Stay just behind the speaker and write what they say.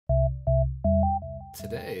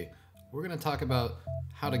Today, we're going to talk about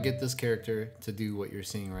how to get this character to do what you're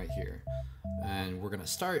seeing right here. And we're going to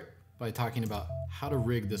start by talking about how to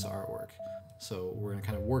rig this artwork. So we're going to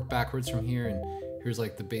kind of work backwards from here, and here's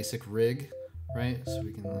like the basic rig, right? So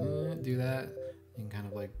we can do that. You can kind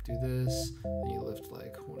of like do this, and you lift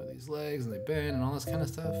like one of these legs and they bend and all this kind of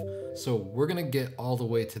stuff. So we're going to get all the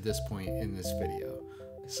way to this point in this video.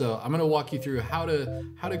 So I'm going to walk you through how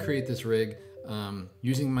to create this rig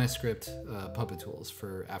using my script puppet tools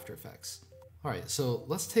for After Effects. All right, so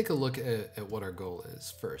let's take a look at what our goal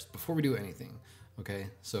is first before we do anything. Okay,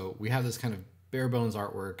 so we have this kind of bare bones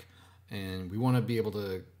artwork, and we want to be able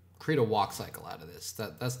to create a walk cycle out of this.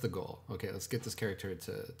 That's the goal. Okay, let's get this character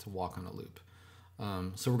to walk on a loop.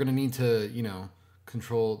 So we're gonna need to,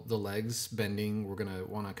 control the legs bending. We're gonna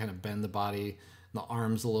want to kind of bend the body, the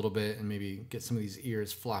arms a little bit, and maybe get some of these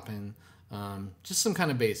ears flapping. Just some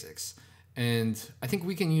kind of basics. And I think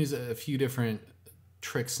we can use a few different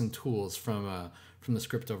tricks and tools from the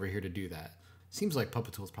script over here to do that. Seems like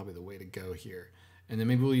Puppet Tool is probably the way to go here. And then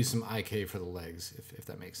maybe we'll use some IK for the legs, if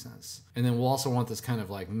that makes sense. And then we'll also want this kind of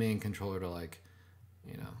like main controller to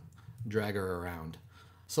drag her around.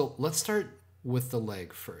 So let's start with the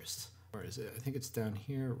leg first. Where is it? I think it's down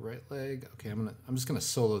here, right leg. Okay, I'm just gonna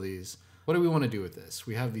solo these. What do we want to do with this?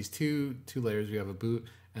 We have these two layers. We have a boot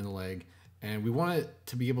and the leg, and we want it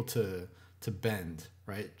to be able to bend,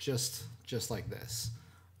 right? Just like this.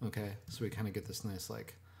 Okay, so we kind of get this nice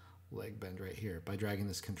like leg bend right here by dragging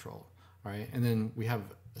this control. All right, and then we have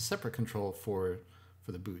a separate control for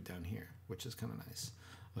the boot down here, which is kind of nice.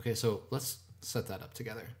 Okay, so let's set that up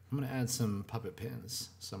together. I'm gonna add some puppet pins.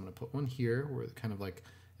 So I'm gonna put one here where it kind of like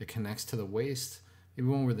it connects to the waist, maybe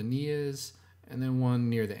one where the knee is, and then one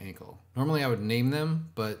near the ankle. Normally I would name them,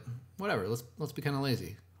 but whatever, let's be kind of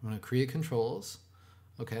lazy. I'm gonna create controls,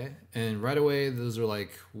 okay? And right away, those are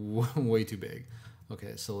like way too big.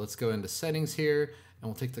 Okay, so let's go into settings here, and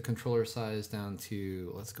we'll take the controller size down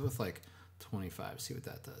to, let's go with like 25, see what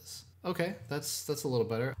that does. Okay, that's a little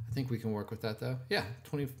better. I think we can work with that though. Yeah,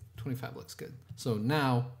 25 looks good. So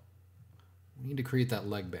now we need to create that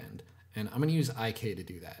leg bend, and I'm gonna use IK to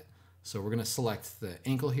do that. So we're gonna select the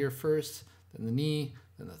ankle here first, then the knee,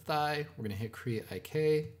 then the thigh. We're gonna hit create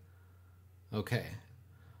IK. Okay.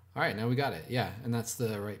 All right, now we got it. Yeah, and that's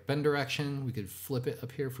the right bend direction. We could flip it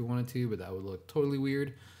up here if we wanted to, but that would look totally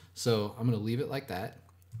weird. So I'm gonna leave it like that.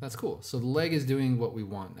 That's cool. So the leg is doing what we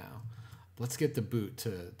want now. Let's get the boot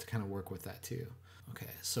to kind of work with that too.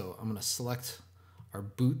 Okay, so I'm gonna select our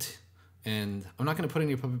boot, and I'm not gonna put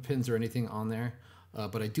any puppet pins or anything on there,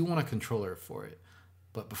 but I do want a controller for it.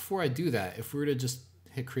 But before I do that, if we were to just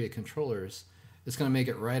hit create controllers, it's gonna make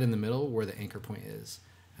it right in the middle where the anchor point is.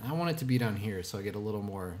 And I want it to be down here so I get a little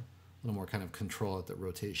more kind of control at the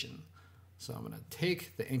rotation. So I'm gonna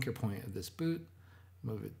take the anchor point of this boot,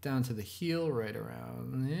 move it down to the heel right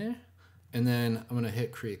around there, and then I'm gonna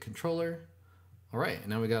hit create controller. All right, and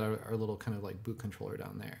now we got our little kind of like boot controller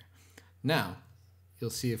down there. Now, you'll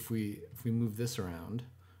see if we move this around,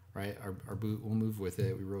 right, our boot will move with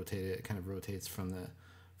it. We rotate it, it kind of rotates from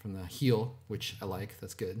the heel, which I like,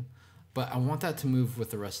 that's good. But I want that to move with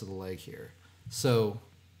the rest of the leg here. So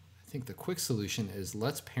I think the quick solution is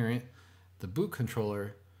let's parent the boot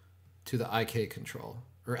controller to the IK control.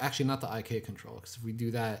 Or actually not the IK control, because if we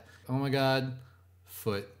do that, oh my God,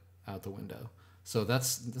 foot out the window. So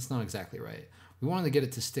that's not exactly right. We wanted to get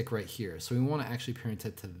it to stick right here. So we want to actually parent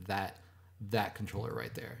it to that controller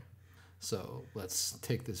right there. So let's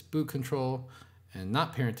take this boot control and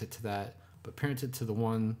not parent it to that, but parent it to the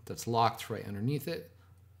one that's locked right underneath it,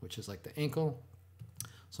 which is like the ankle.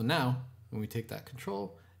 So now when we take that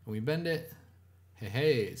control and we bend it,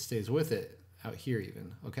 hey, it stays with it out here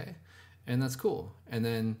even, okay? And that's cool. And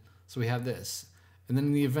then, so we have this. And then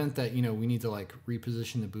in the event that, we need to like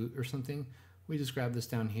reposition the boot or something, we just grab this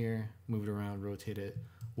down here, move it around, rotate it,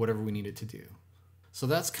 whatever we need it to do. So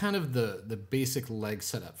that's kind of the basic leg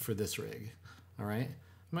setup for this rig, all right?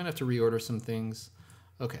 Might have to reorder some things.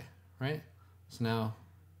 Okay, right? So now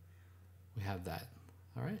we have that,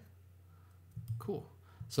 all right? Cool.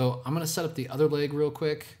 So I'm gonna set up the other leg real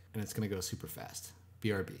quick, and it's gonna go super fast.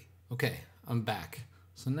 BRB. Okay, I'm back.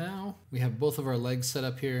 So now we have both of our legs set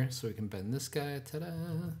up here, so we can bend this guy, ta-da!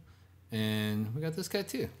 And we got this guy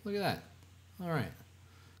too, look at that. All right,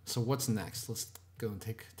 so what's next? Let's go and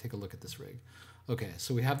take a look at this rig. Okay,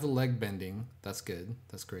 so we have the leg bending, that's good,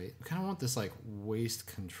 that's great. We kind of want this like waist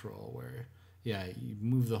control where, yeah, you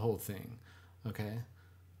move the whole thing, okay?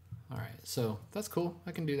 All right, so that's cool,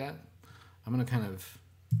 I can do that. I'm gonna kind of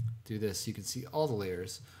do this, you can see all the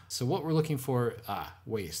layers. So what we're looking for,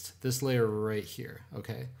 waist, this layer right here,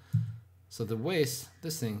 okay? So the waist,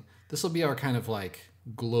 this thing, This will be our kind of like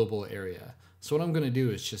global area. So what I'm going to do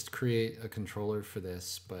is just create a controller for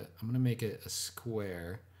this, but I'm going to make it a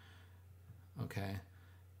square. Okay.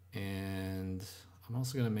 And I'm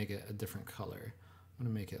also going to make it a different color. I'm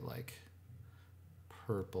going to make it like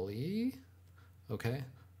purpley. Okay.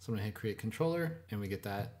 So I'm going to hit create controller and we get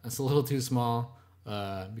that. That's a little too small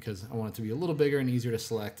because I want it to be a little bigger and easier to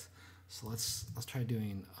select. So let's try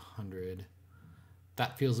doing 100.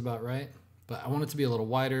 That feels about right, but I want it to be a little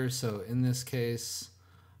wider. So in this case,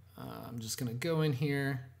 I'm just gonna go in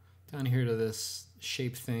here, down here to this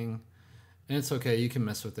shape thing, and it's okay, you can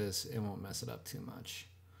mess with this, it won't mess it up too much,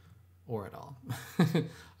 or at all.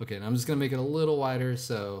 Okay, and I'm just gonna make it a little wider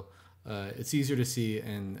so it's easier to see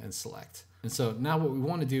and select. And so now what we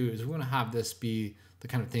wanna do is we wanna have this be the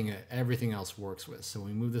kind of thing that everything else works with. So when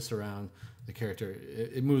we move this around, the character,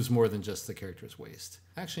 it moves more than just the character's waist.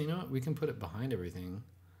 Actually, you know what? We can put it behind everything.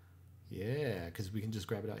 Yeah, because we can just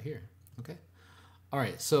grab it out here. Okay. All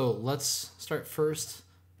right, so let's start first.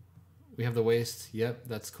 We have the waist. Yep,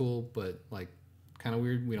 that's cool, but like kind of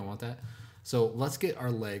weird. We don't want that. So let's get our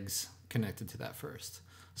legs connected to that first.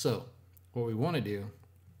 So what we want to do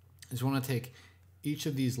is we want to take each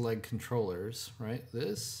of these leg controllers, right?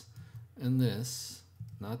 This and this,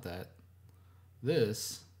 not that,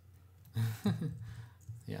 this.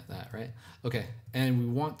 Yeah, that, right? Okay, and we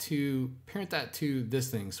want to parent that to this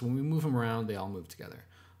thing. So when we move them around, they all move together.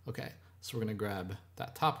 Okay, so we're gonna grab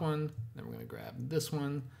that top one, then we're gonna grab this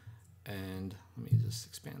one, and let me just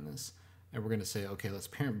expand this. And we're gonna say, okay, let's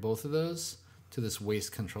parent both of those to this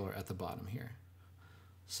waist controller at the bottom here.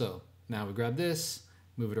 So now we grab this,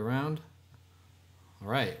 move it around. All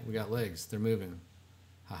right, we got legs, they're moving.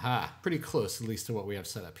 Haha, pretty close at least to what we have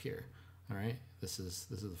set up here. All right, this is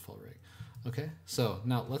the full rig. Okay, so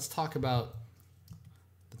now let's talk about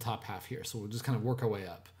the top half here. So we'll just kind of work our way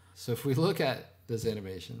up. So if we look at this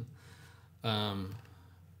animation,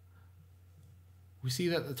 we see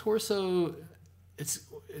that the torso, it's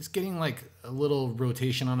getting like a little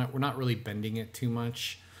rotation on it. We're not really bending it too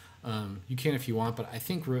much. You can if you want, but I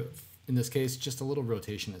think in this case, just a little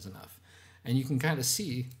rotation is enough. And you can kind of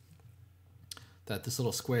see that this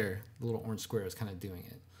little square, the little orange square, is kind of doing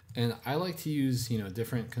it. And I like to use, you know,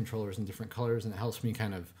 different controllers in different colors, and it helps me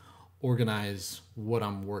kind of organize what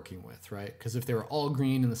I'm working with, right? Because if they were all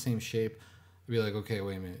green in the same shape, I'd be like, okay,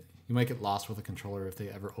 wait a minute. You might get lost with a controller if they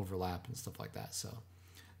ever overlap and stuff like that. So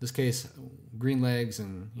in this case, green legs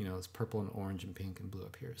and, you know, it's purple and orange and pink and blue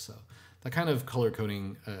up here. So that kind of color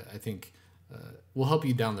coding, I think, will help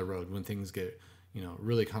you down the road when things get, you know,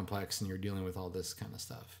 really complex and you're dealing with all this kind of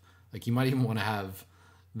stuff. Like you might even want to have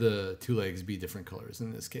the two legs be different colors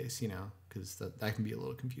in this case, you know, because that can be a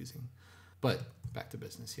little confusing. But back to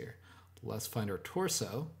business here. Let's find our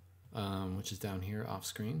torso, which is down here off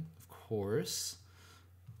screen, of course.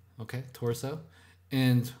 Okay, torso.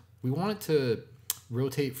 And we want it to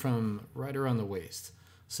rotate from right around the waist.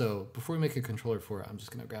 So before we make a controller for it, I'm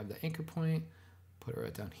just going to grab the anchor point, put it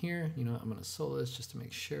right down here. You know, I'm going to solo this just to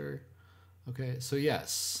make sure. Okay, so yeah,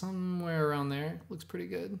 somewhere around there looks pretty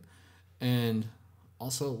good. And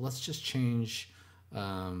also, let's just change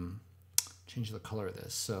the color of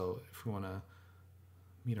this. So if we want to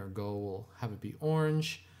meet our goal, we'll have it be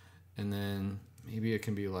orange, and then maybe it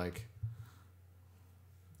can be like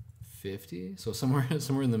 50. So somewhere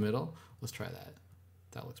in the middle. Let's try that.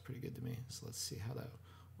 That looks pretty good to me. So let's see how that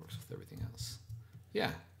works with everything else.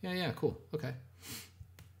 Yeah, cool. Okay.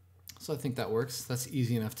 So I think that works. That's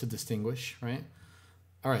easy enough to distinguish, right?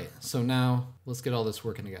 All right, so now let's get all this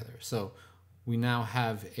working together. So we now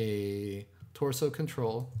have a torso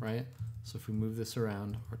control, right? So if we move this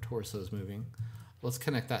around, our torso is moving. Let's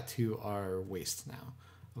connect that to our waist now.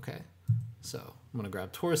 Okay, so I'm gonna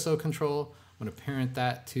grab torso control. I'm gonna parent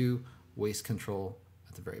that to waist control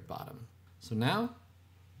at the very bottom. So now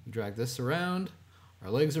we drag this around.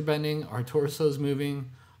 Our legs are bending, our torso is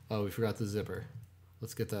moving. Oh, we forgot the zipper.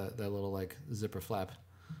 Let's get that little like zipper flap.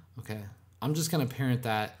 Okay, I'm just gonna parent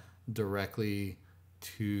that directly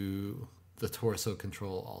to the torso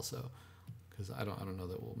control also, because I don't know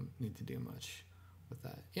that we'll need to do much with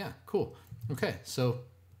that. Yeah, cool. Okay, so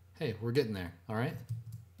hey, we're getting there. All right,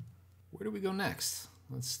 where do we go next?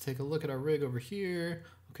 Let's take a look at our rig over here.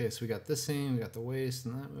 Okay, so we got this thing, we got the waist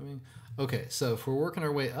and that moving. Okay, so if we're working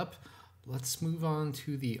our way up, let's move on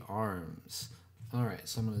to the arms. All right,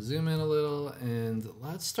 so I'm gonna zoom in a little and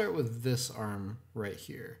let's start with this arm right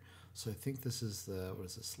here. So I think this is the, what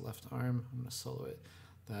is this, left arm? I'm gonna solo it.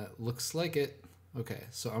 That looks like it. Okay,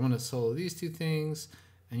 so I'm gonna solo these two things,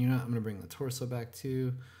 and you know what, I'm gonna bring the torso back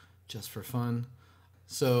too, just for fun.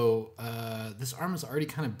 So this arm is already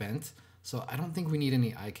kind of bent, so I don't think we need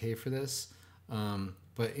any IK for this.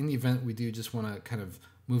 But in the event we do just want to kind of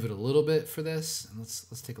move it a little bit for this, and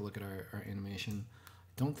let's take a look at our animation.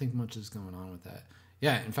 I don't think much is going on with that.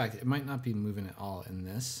 Yeah, in fact, it might not be moving at all in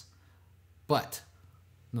this, but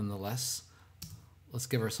nonetheless, let's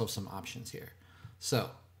give ourselves some options here. So,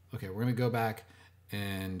 okay, we're gonna go back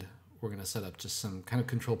and we're gonna set up just some kind of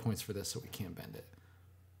control points for this so we can't bend it.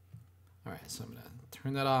 All right, so I'm gonna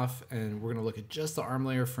turn that off and we're gonna look at just the arm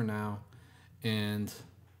layer for now. And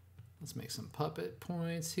let's make some puppet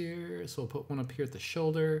points here. So we'll put one up here at the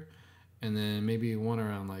shoulder and then maybe one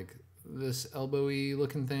around like this elbowy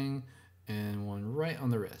looking thing and one right on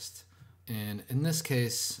the wrist. And in this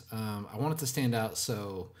case, I want it to stand out.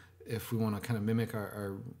 So if we want to kind of mimic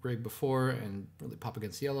our rig before and really pop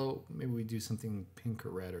against yellow, maybe we do something pink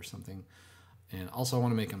or red or something. And also I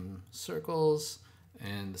want to make them circles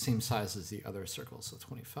and the same size as the other circles, so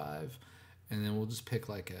 25. And then we'll just pick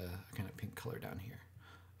like a kind of pink color down here.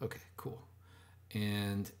 Okay, cool.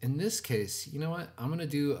 And in this case, you know what? I'm gonna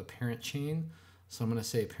do a parent chain. So I'm gonna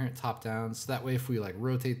say parent top down. So that way if we like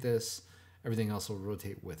rotate this, everything else will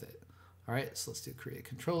rotate with it. All right, so let's do create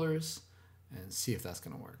controllers and see if that's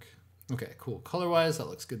gonna work. Okay, cool. Color-wise, that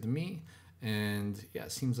looks good to me. And yeah,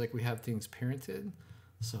 it seems like we have things parented.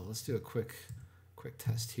 So let's do a quick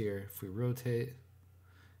test here. If we rotate,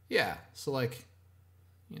 yeah, so like,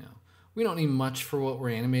 you know, we don't need much for what we're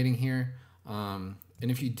animating here. And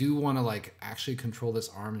if you do want to like actually control this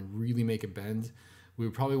arm and really make it bend, we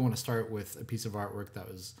would probably want to start with a piece of artwork that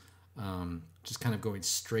was just kind of going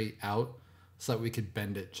straight out so that we could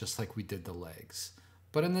bend it just like we did the legs.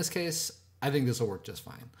 But in this case, I think this will work just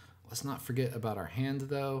fine. Let's not forget about our hand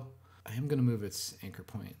though. I am going to move its anchor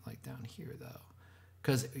point like down here though,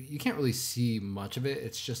 because you can't really see much of it.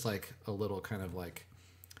 It's just like a little kind of like,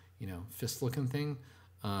 you know, fist looking thing.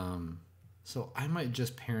 So I might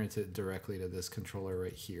just parent it directly to this controller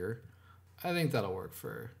right here. I think that'll work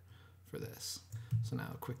for this. So now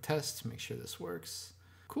a quick test to make sure this works.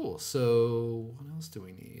 Cool, so what else do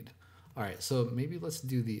we need? All right, so maybe let's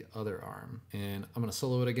do the other arm. And I'm gonna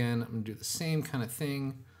solo it again. I'm gonna do the same kind of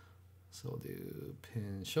thing. So we'll do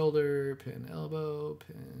pin shoulder, pin elbow,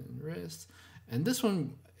 pin wrist. And this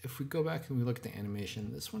one, if we go back and we look at the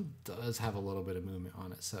animation, this one does have a little bit of movement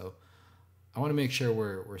on it. So I want to make sure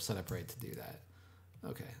we're set up right to do that.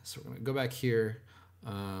 Okay, so we're going to go back here.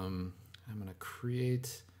 I'm going to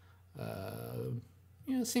create,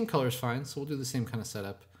 same color is fine. So we'll do the same kind of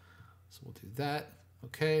setup. So we'll do that.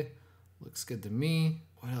 Okay, looks good to me.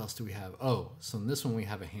 What else do we have? Oh, so in this one we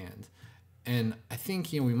have a hand. And I think,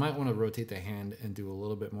 we might want to rotate the hand and do a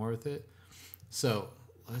little bit more with it. So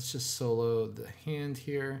let's just solo the hand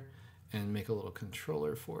here and make a little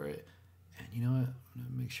controller for it. And you know what? I'm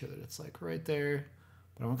gonna make sure that it's like right there,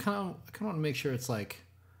 but I kind of want to make sure it's like,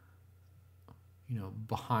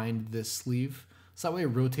 behind this sleeve. So that way it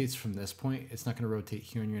rotates from this point. It's not gonna rotate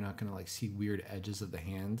here, and you're not gonna like see weird edges of the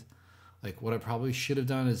hand. Like what I probably should have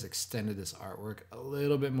done is extended this artwork a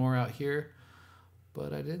little bit more out here,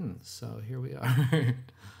 but I didn't. So here we are.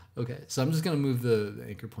 Okay, so I'm just gonna move the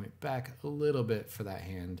anchor point back a little bit for that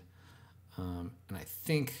hand, and I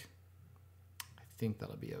think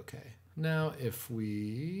that'll be okay. Now, if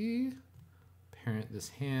we parent this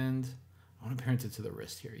hand, I want to parent it to the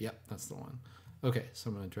wrist here. Yep, that's the one. Okay, so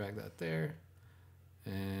I'm going to drag that there,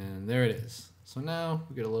 and there it is. So now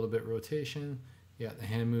we get a little bit rotation. Yeah, the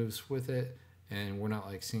hand moves with it, and we're not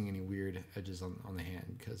like seeing any weird edges on the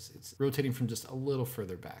hand because it's rotating from just a little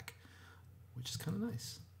further back, which is kind of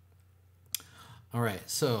nice. All right,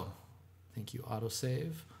 so thank you,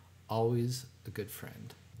 autosave. Always a good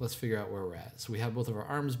friend. Let's figure out where we're at. So we have both of our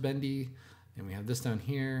arms bendy, and we have this down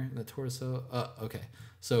here, the torso. Okay,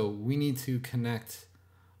 so we need to connect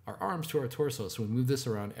our arms to our torso. So we move this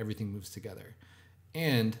around, everything moves together.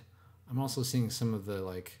 And I'm also seeing some of the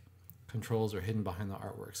like controls are hidden behind the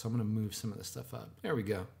artwork. So I'm gonna move some of this stuff up. There we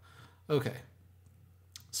go. Okay,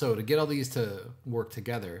 so to get all these to work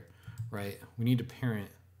together, right, we need to parent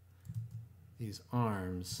these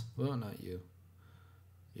arms. Well, not you.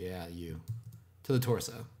 Yeah, you. To the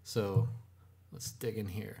torso. So let's dig in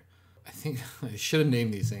here. I think I should have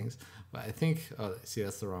named these things, but I think, oh, see,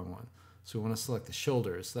 that's the wrong one. So we want to select the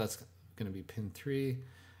shoulders. So that's going to be pin 3.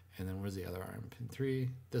 And then where's the other arm? Pin 3,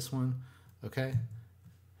 this one. Okay. And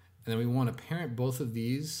then we want to parent both of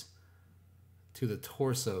these to the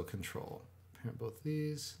torso control. Parent both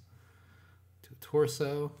these to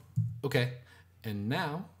torso. Okay. And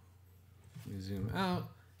now we zoom out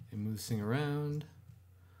and move this thing around.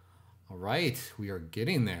 All right, we are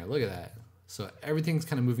getting there. Look at that. So everything's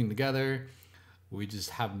kind of moving together. We just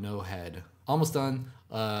have no head. Almost done.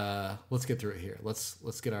 Let's get through it here.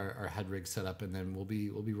 Let's get our head rig set up, and then we'll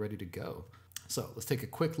be ready to go. So let's take a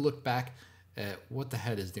quick look back at what the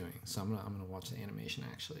head is doing. So I'm gonna watch the animation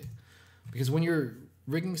actually, because when you're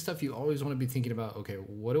rigging stuff, you always want to be thinking about, okay,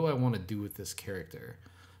 what do I want to do with this character?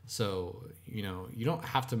 So, you know, you don't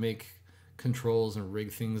have to make controls and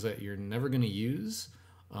rig things that you're never going to use,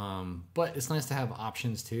 but it's nice to have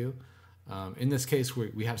options too. In this case,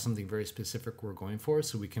 we have something very specific we're going for,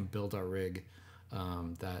 so we can build our rig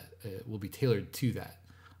that will be tailored to that.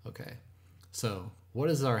 Okay, so what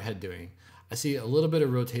is our head doing? I see a little bit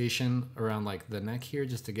of rotation around like the neck here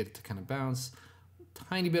just to get it to kind of bounce,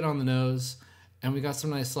 tiny bit on the nose, and we got some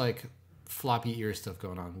nice like floppy ear stuff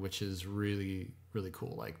going on, which is really, really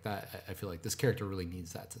cool. Like that, I feel like this character really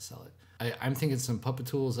needs that to sell it. I'm thinking some puppet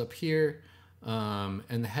tools up here, and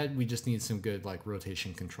the head, we just need some good like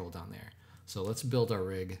rotation control down there. So let's build our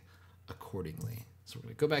rig accordingly. So we're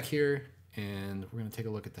gonna go back here and we're gonna take a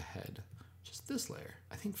look at the head, just this layer.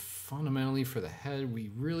 I think fundamentally for the head,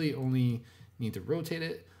 we really only need to rotate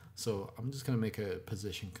it. So I'm just gonna make a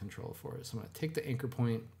position control for it. So I'm gonna take the anchor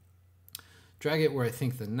point, drag it where I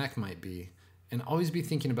think the neck might be, and always be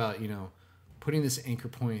thinking about, you know, putting this anchor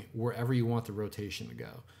point wherever you want the rotation to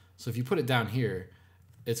go. So if you put it down here,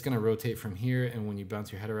 it's gonna rotate from here, and when you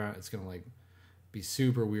bounce your head around, it's gonna like be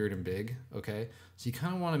super weird and big, okay? So you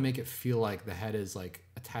kind of wanna make it feel like the head is like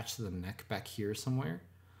attached to the neck back here somewhere.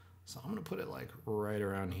 So I'm gonna put it like right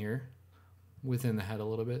around here within the head a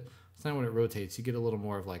little bit. So now when it rotates, you get a little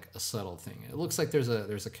more of like a subtle thing. It looks like there's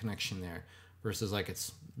a connection there versus like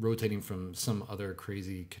it's rotating from some other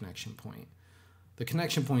crazy connection point. The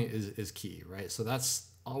connection point is key, right? So that's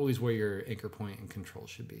always where your anchor point and control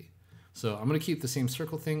should be. So I'm gonna keep the same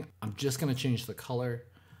circle thing. I'm just gonna change the color.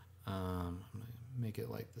 I'm gonna make it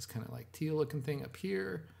like this kind of like teal looking thing up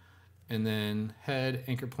here. And then head,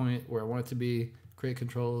 anchor point where I want it to be, create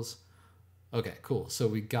controls. Okay, cool, so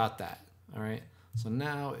we got that, all right? So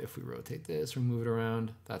now if we rotate this or move it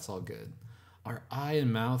around, that's all good. Our eye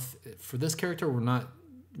and mouth, for this character, we're not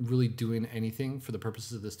really doing anything for the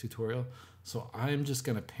purposes of this tutorial. So I'm just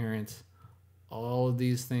gonna parent all of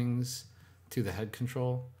these things to the head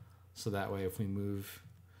control. So that way if we move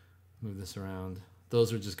this around,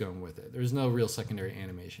 those are just going with it. There's no real secondary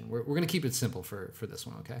animation. We're gonna keep it simple for this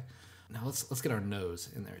one, okay? Now let's get our nose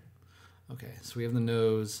in there. Okay, so we have the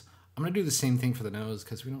nose. I'm gonna do the same thing for the nose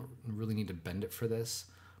because we don't really need to bend it for this,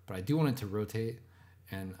 but I do want it to rotate,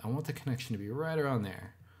 and I want the connection to be right around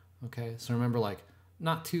there. Okay, so remember, like,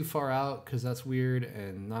 not too far out because that's weird,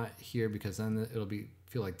 and not here because then it'll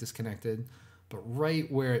feel like disconnected, but right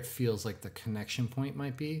where it feels like the connection point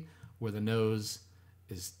might be, where the nose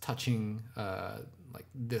is touching like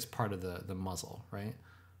this part of the muzzle, right?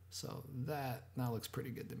 So that looks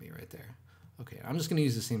pretty good to me right there. Okay, I'm just gonna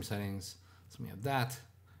use the same settings. So we have that,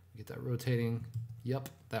 get that rotating. Yep,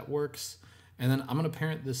 that works. And then I'm gonna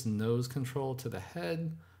parent this nose control to the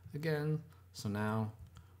head again. So now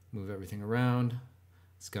move everything around.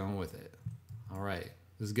 It's going with it. All right,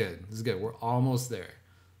 this is good. This is good. We're almost there.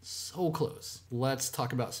 So close. Let's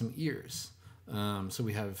talk about some ears. So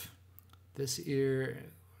we have this ear.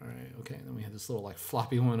 All right, okay. And then we have this little like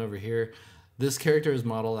floppy one over here. This character is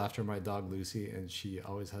modeled after my dog Lucy, and she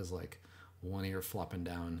always has like one ear flopping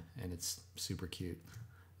down, and it's super cute.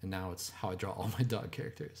 And now it's how I draw all my dog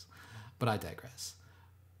characters. But I digress.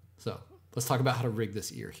 So let's talk about how to rig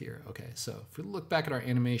this ear here. Okay, so if we look back at our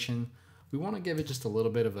animation, we want to give it just a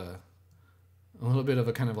little bit of a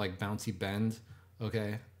kind of like bouncy bend.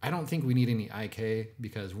 Okay, I don't think we need any IK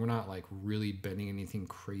because we're not like really bending anything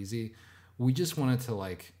crazy. We just want it to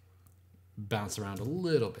like bounce around a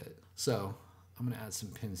little bit. So I'm gonna add some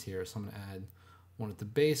pins here. So I'm gonna add one at the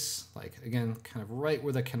base, like again, kind of right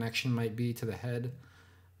where the connection might be to the head.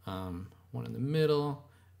 One in the middle,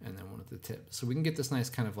 and then one at the tip. So we can get this nice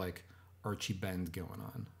kind of like archy bend going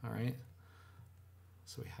on, all right?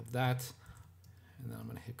 So we have that, and then I'm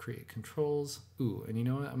gonna hit create controls. Ooh, and you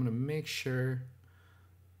know what? I'm gonna make sure,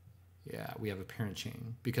 yeah, we have a parent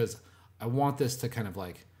chain because I want this to kind of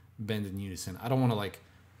like bend in unison. I don't wanna like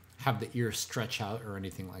have the ear stretch out or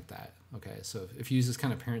anything like that, okay? So if you use this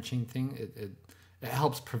kind of parent chain thing, it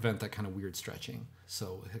helps prevent that kind of weird stretching.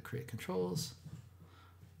 So we'll hit create controls.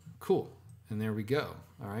 Cool, and there we go,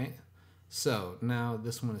 all right? So now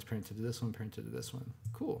this one is parented to this one, parented to this one.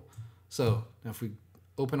 Cool. So now if we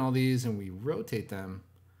open all these and we rotate them,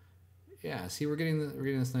 yeah, see we're getting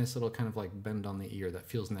this nice little kind of like bend on the ear that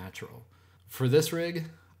feels natural. For this rig,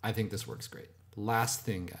 I think this works great. Last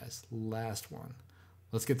thing, guys, last one.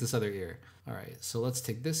 Let's get this other ear. All right, so let's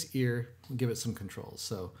take this ear and give it some controls.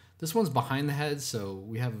 So this one's behind the head, so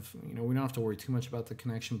we have, we don't have to worry too much about the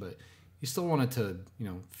connection, but you still want it to,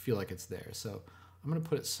 feel like it's there. So I'm gonna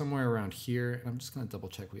put it somewhere around here, and I'm just gonna double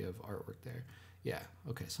check we have artwork there. Yeah,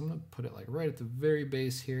 okay, so I'm gonna put it like right at the very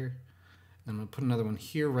base here. And I'm gonna put another one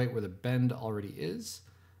here right where the bend already is.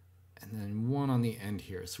 And then one on the end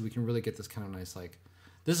here. So we can really get this kind of nice, like,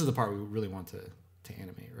 this is the part we really want to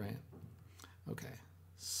animate, right? Okay,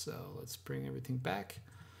 so let's bring everything back.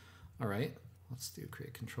 All right, let's do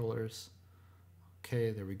create controllers.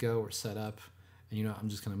 Okay, there we go, we're set up. And you know, I'm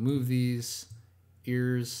just gonna move these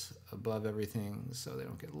ears above everything so they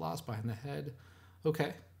don't get lost behind the head.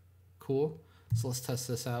 Okay, cool. So let's test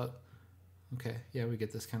this out. Okay, yeah, we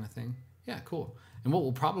get this kind of thing. Yeah, cool. And what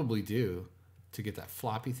we'll probably do to get that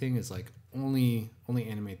floppy thing is like only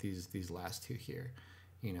animate these last two here,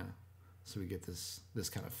 you know, so we get this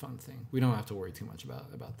kind of fun thing. We don't have to worry too much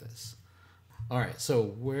about this. All right, so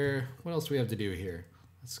what else do we have to do here?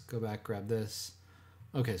 Let's go back, grab this.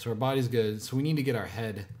 Okay, so our body's good. So we need to get our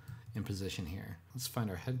head in position here. Let's find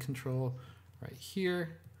our head control right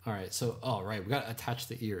here. All right, so, oh, right, we got to attach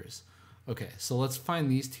the ears. Okay, so let's find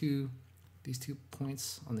these two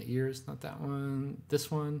points on the ears, not that one, this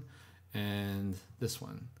one, and this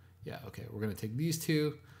one. Yeah, okay, we're gonna take these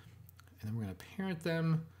two, and then we're gonna parent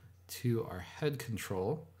them to our head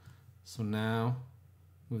control. So now,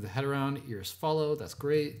 move the head around, ears follow, that's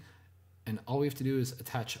great. And all we have to do is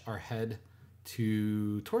attach our head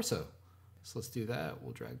to torso. So let's do that.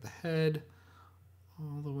 We'll drag the head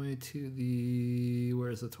all the way to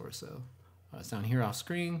where's the torso? It's down here off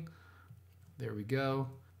screen. There we go.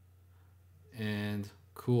 And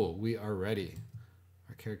cool, we are ready.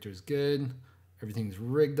 Our character is good. Everything's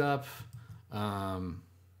rigged up.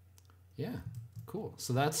 Yeah, cool.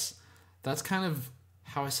 So that's kind of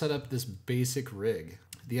how I set up this basic rig.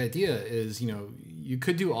 The idea is, you know, you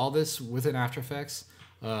could do all this within After Effects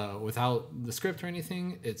without the script or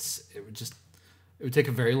anything. It would take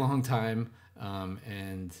a very long time,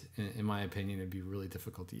 and in my opinion, it'd be really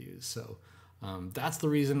difficult to use. So that's the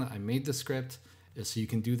reason I made the script, is so you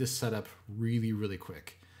can do this setup really, really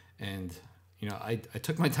quick. And you know, I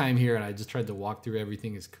took my time here and I just tried to walk through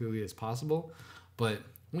everything as clearly as possible. But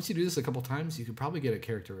once you do this a couple times, you could probably get a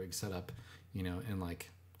character rig set up, you know, in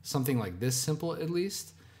like something like this simple at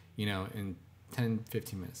least, you know, in 10,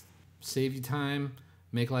 15 minutes. Save you time,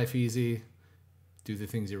 make life easy, do the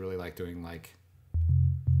things you really like doing, like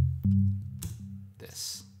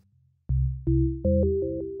this.